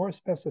see is more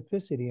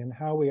specificity in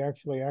how we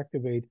actually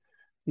activate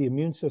the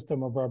immune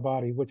system of our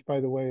body, which, by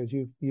the way, as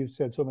you've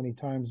said so many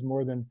times,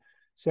 more than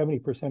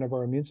 70% of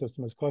our immune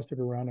system is clustered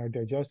around our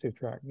digestive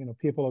tract.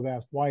 People have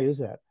asked, why is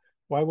that?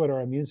 Why would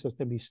our immune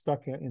system be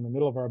stuck in the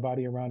middle of our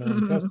body around our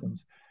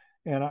intestines?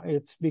 And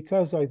it's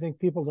because I think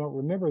people don't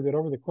remember that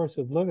over the course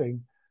of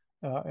living,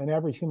 an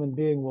average human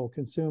being will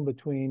consume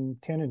between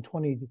 10 and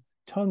 20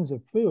 tons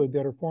of food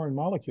that are foreign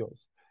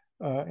molecules.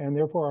 And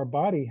therefore, our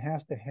body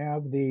has to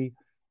have the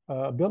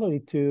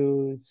ability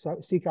to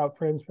seek out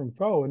friends from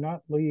foe and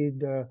not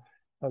lead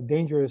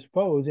dangerous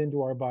foes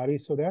into our body.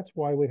 So that's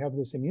why we have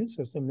this immune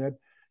system that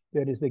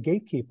is the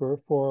gatekeeper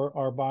for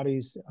our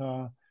body's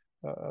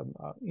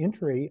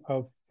entry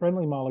of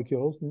friendly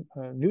molecules,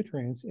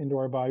 nutrients into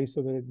our body,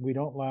 so that we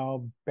don't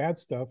allow bad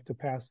stuff to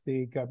pass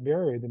the gut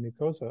barrier, the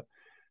mucosa.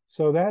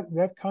 So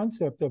that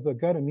concept of the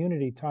gut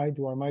immunity tied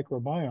to our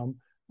microbiome,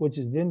 which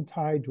is then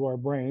tied to our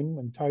brain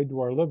and tied to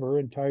our liver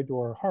and tied to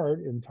our heart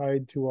and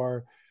tied to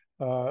our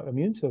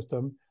immune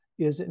system,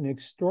 is an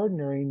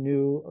extraordinary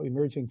new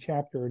emerging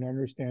chapter in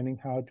understanding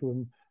how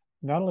to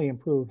not only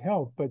improve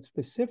health, but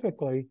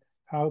specifically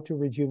how to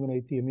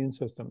rejuvenate the immune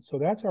system. So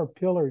that's our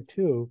pillar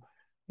 2,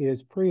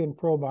 is pre and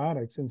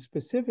probiotics, and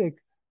specific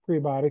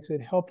prebiotics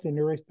that help to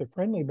nourish the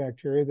friendly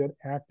bacteria that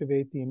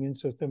activate the immune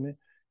system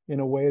in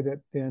a way that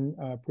then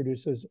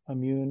produces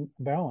immune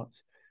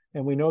balance.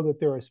 And we know that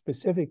there are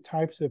specific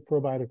types of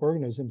probiotic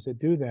organisms that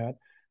do that.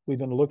 We've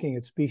been looking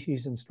at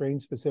species and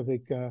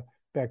strain-specific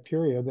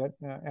bacteria that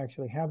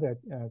actually have that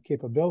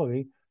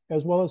capability,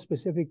 as well as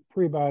specific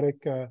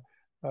prebiotic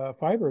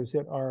fibers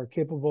that are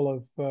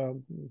capable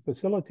of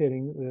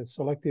facilitating the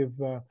selective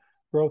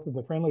growth of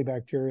the friendly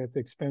bacteria at the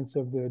expense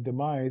of the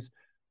demise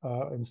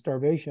and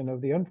starvation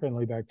of the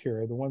unfriendly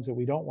bacteria, the ones that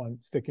we don't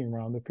want sticking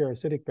around, the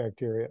parasitic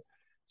bacteria.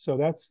 So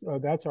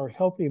that's our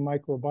healthy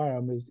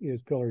microbiome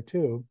is pillar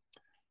 2.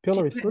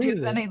 Pillar 3.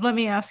 Let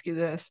me ask you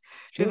this: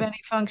 Sure. Do you have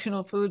any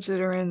functional foods that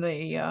are in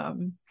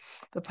the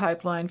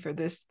pipeline for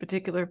this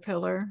particular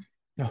pillar?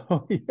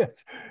 Oh,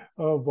 yes.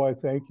 Oh, boy,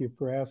 thank you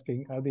for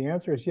asking. The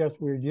answer is yes.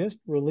 We're just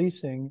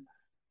releasing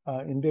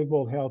in Big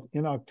Bold Health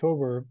in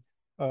October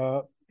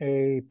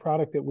a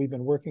product that we've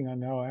been working on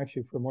now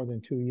actually for more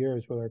than 2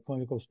 years with our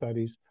clinical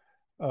studies.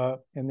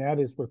 And that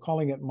is, we're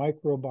calling it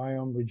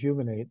Microbiome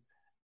Rejuvenate.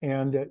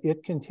 And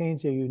it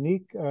contains a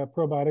unique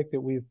probiotic that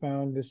we've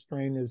found. This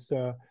strain is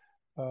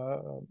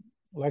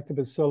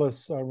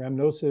Lactobacillus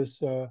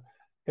rhamnosus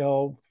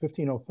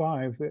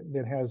L1505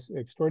 that has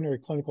extraordinary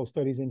clinical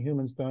studies in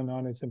humans done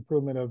on its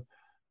improvement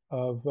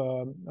of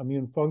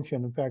immune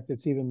function. In fact,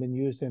 it's even been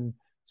used in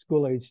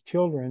school-aged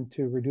children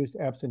to reduce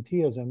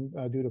absenteeism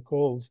due to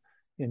colds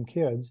in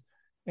kids.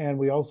 And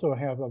we also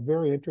have a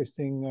very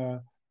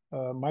interesting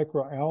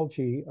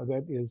microalgae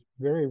that is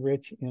very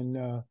rich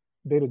in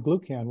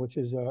beta-glucan, which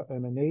is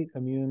an innate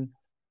immune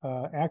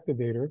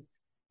activator.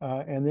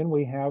 And then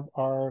we have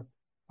our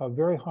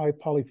very high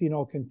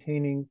polyphenol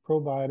containing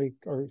prebiotic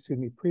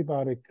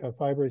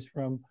fibers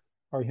from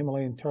our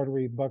Himalayan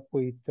tartary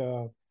buckwheat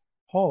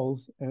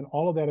hulls. And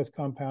all of that is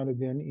compounded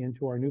then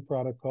into our new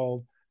product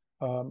called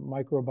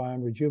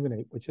Microbiome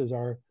Rejuvenate, which is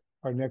our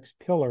next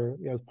pillar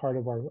as part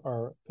of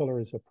our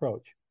pillars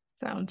approach.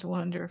 Sounds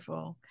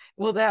wonderful.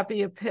 Will that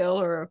be a pill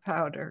or a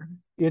powder?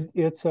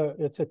 It's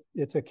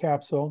a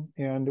capsule,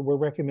 and we're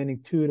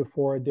recommending 2 to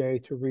 4 a day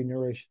to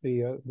renourish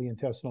the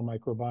intestinal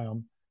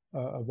microbiome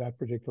of that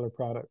particular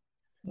product.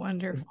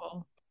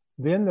 Wonderful.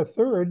 Then the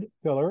third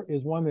pillar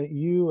is one that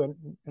you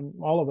and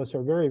all of us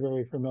are very,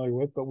 very familiar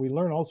with, but we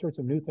learn all sorts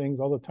of new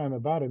things all the time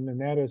about it, and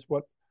that is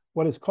what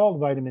is called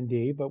vitamin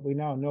D, but we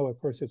now know, of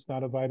course, it's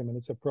not a vitamin,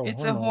 it's a prohormone.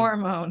 It's a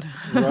hormone.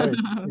 Right,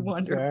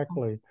 Wonderful.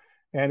 exactly.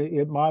 And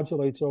it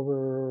modulates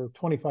over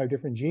 25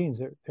 different genes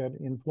that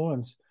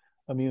influence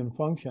immune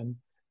function.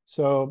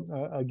 So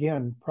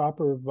again,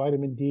 proper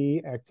vitamin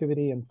D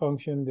activity and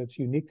function that's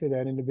unique to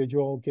that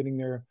individual, getting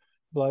their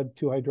blood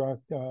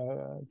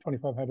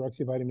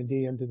 25-hydroxy vitamin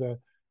D into the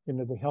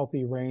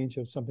healthy range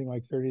of something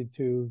like 30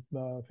 to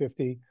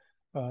 50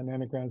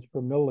 nanograms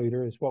per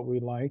milliliter is what we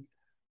like.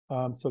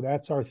 So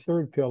that's our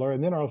third pillar.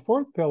 And then our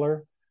fourth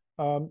pillar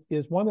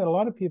is one that a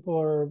lot of people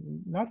are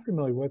not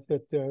familiar with,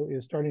 that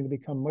is starting to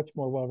become much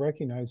more well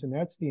recognized, and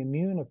that's the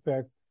immune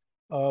effect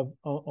of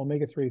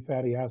omega-3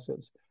 fatty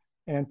acids,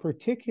 and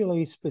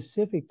particularly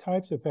specific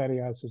types of fatty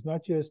acids,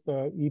 not just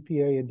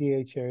EPA and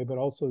DHA, but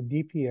also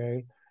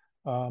DPA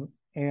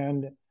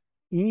and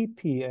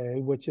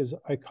EPA, which is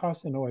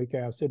eicosanoic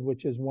acid,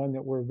 which is one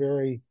that we're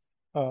very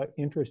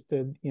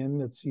interested in,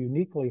 that's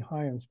uniquely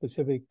high in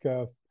specific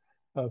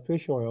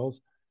fish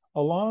oils,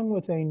 along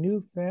with a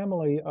new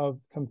family of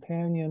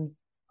companion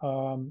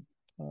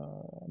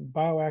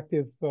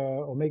bioactive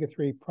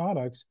omega-3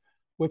 products,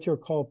 which are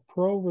called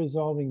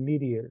pro-resolving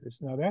mediators.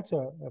 Now, that's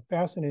a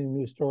fascinating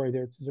new story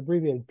there. It's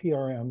abbreviated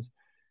PRMs.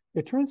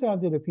 It turns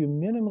out that if you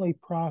minimally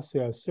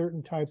process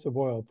certain types of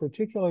oil,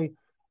 particularly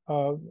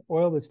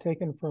oil that's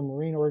taken from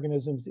marine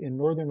organisms in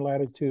northern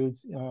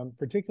latitudes,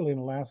 particularly in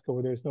Alaska,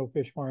 where there's no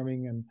fish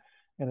farming and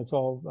it's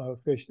all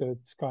fish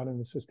that's caught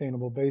on a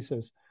sustainable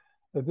basis,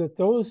 that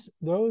those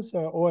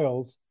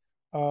oils,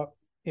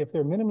 if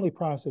they're minimally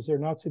processed, they're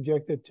not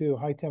subjected to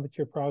high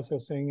temperature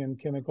processing and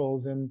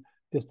chemicals and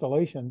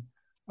distillation,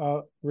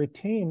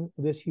 retain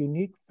this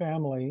unique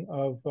family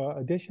of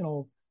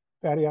additional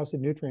fatty acid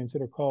nutrients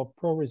that are called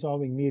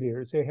pro-resolving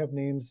mediators. They have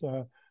names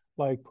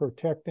like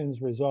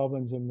protectins,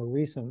 resolvins, and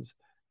merisins.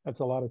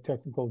 That's a lot of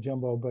technical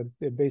jumbo, but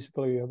it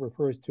basically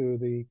refers to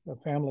the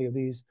family of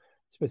these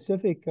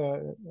specific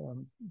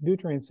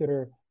nutrients that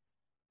are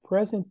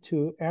present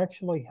to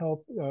actually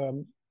help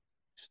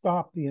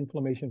stop the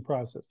inflammation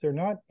process. They're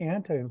not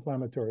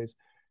anti-inflammatories.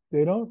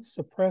 They don't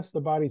suppress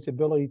the body's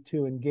ability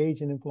to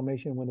engage in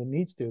inflammation when it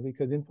needs to,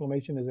 because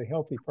inflammation is a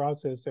healthy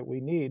process that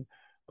we need,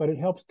 but it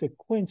helps to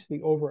quench the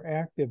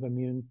overactive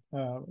immune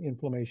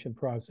inflammation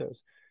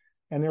process.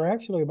 And they're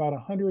actually about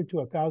 100 to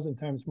 1,000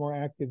 times more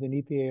active than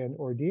EPA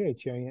or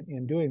DHA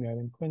in doing that,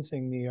 in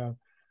quenching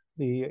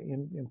the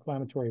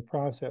inflammatory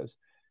process.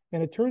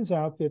 And it turns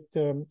out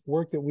that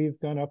work that we've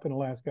done up in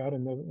Alaska, out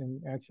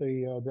in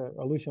actually the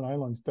Aleutian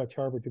Islands, Dutch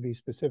Harbor to be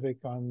specific,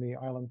 on the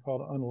island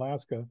called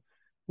Unalaska,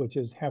 which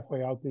is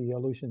halfway out the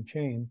Aleutian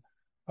chain,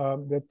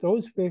 that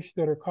those fish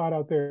that are caught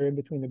out there in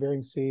between the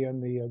Bering Sea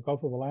and the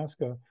Gulf of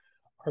Alaska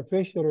are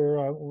fish that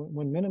are,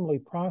 when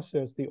minimally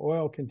processed, the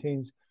oil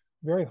contains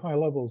very high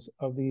levels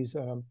of these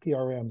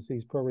PRMs,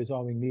 these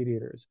pro-resolving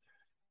mediators.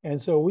 And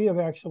so we have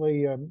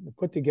actually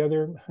put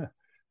together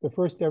the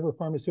first ever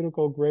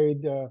pharmaceutical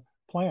grade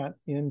plant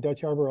in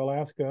Dutch Harbor,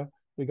 Alaska.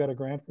 We got a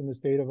grant from the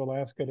state of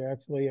Alaska to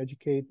actually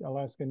educate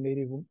Alaskan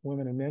Native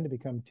women and men to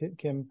become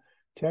chem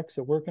techs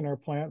that work in our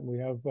plant. We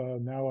have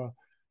now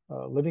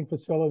a living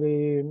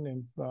facility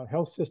and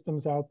health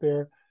systems out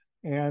there.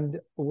 And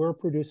we're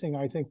producing,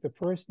 I think, the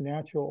first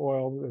natural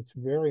oil that's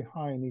very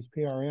high in these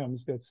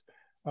PRMs. That's,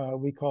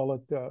 we call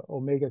it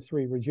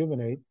omega-3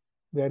 rejuvenate.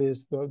 That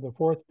is the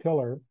fourth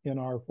pillar in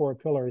our 4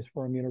 pillars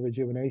for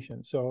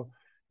immunorejuvenation. So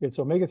it's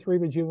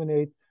omega-3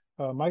 rejuvenate,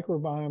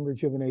 microbiome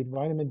rejuvenate,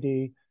 vitamin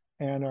D,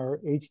 and our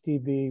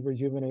HTV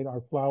rejuvenate,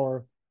 our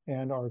flour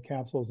and our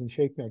capsules and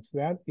shake mix.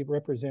 That it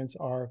represents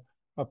our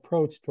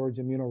approach towards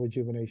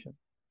immunorejuvenation.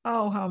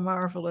 Oh, how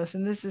marvelous.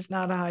 And this is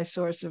not a high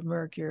source of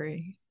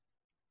mercury.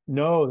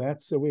 No,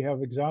 that's we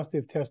have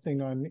exhaustive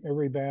testing on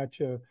every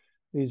batch.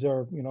 These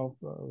are,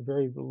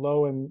 very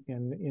low in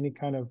any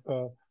kind of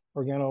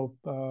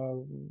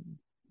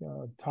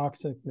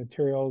toxic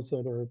materials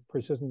that are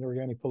persistent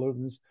organic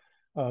pollutants.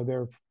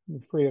 They're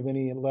free of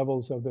any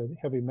levels of the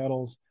heavy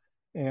metals.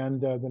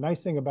 And the nice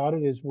thing about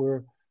it is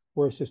we're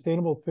a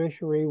sustainable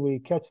fishery. We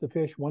catch the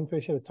fish, one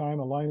fish at a time,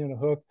 a line and a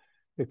hook.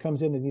 It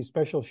comes into these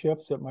special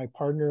ships that my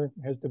partner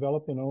has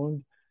developed and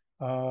owned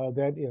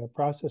that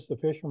process the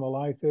fish from a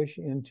live fish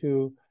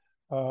into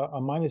a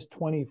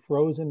 -20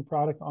 frozen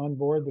product on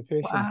board the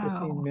fish in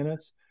 15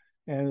 minutes.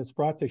 And it's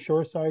brought to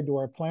shoreside to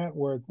our plant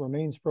where it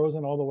remains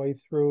frozen all the way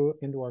through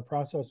into our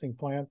processing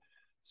plant.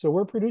 So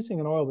we're producing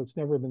an oil that's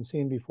never been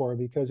seen before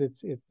because it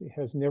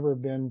has never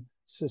been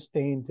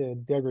sustained to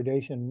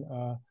degradation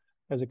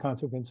as a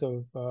consequence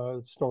of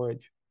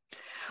storage.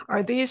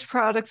 Are these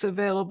products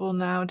available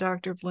now,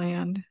 Dr.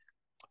 Bland?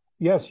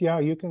 Yes, yeah,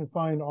 you can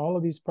find all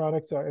of these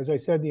products. As I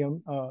said, the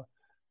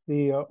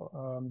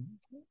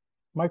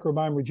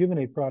microbiome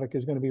rejuvenate product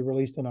is going to be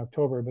released in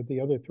October, but the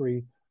other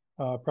 3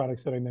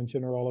 products that I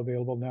mentioned are all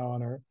available now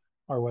on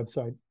our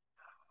website.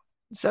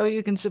 So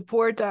you can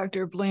support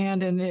Dr.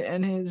 Bland and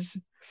his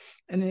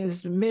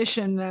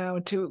mission now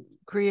to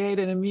create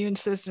an immune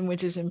system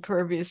which is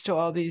impervious to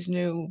all these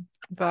new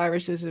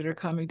viruses that are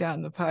coming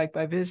down the pike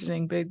by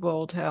visiting Big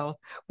Bold Health.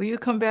 Will you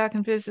come back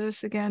and visit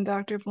us again,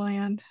 Dr.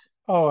 Bland?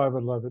 Oh, I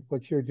would love it.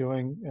 What you're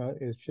doing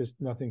is just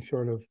nothing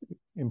short of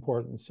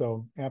important.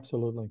 So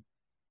absolutely.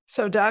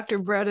 So Dr.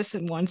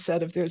 Bredesen once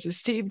said, if there's a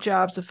Steve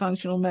Jobs of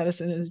functional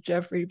medicine, it's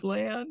Jeffrey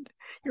Bland.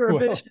 You're a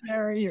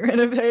visionary, you're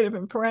innovative,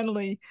 and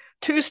perennially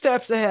 2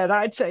 steps ahead.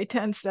 I'd say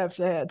 10 steps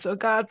ahead. So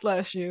God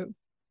bless you.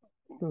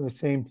 The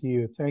same to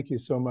you. Thank you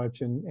so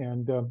much.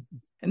 And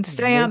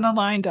stay on the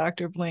line,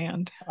 Dr.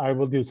 Bland. I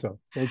will do so.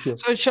 Thank you.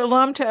 So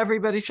shalom to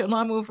everybody.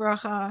 Shalom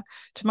uvracha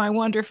to my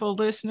wonderful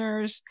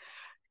listeners.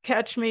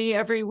 Catch me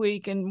every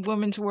week in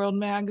Women's World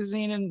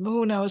magazine. And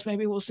who knows,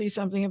 maybe we'll see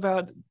something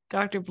about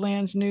Dr.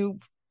 Bland's new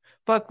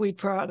buckwheat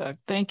product.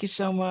 Thank you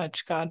so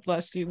much. God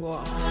bless you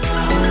all.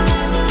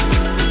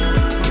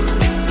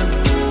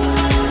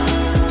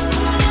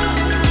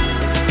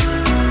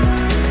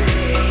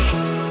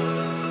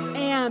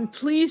 And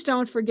please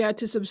don't forget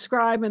to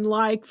subscribe and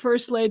like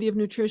First Lady of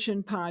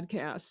Nutrition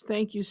podcast.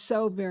 Thank you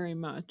so very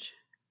much.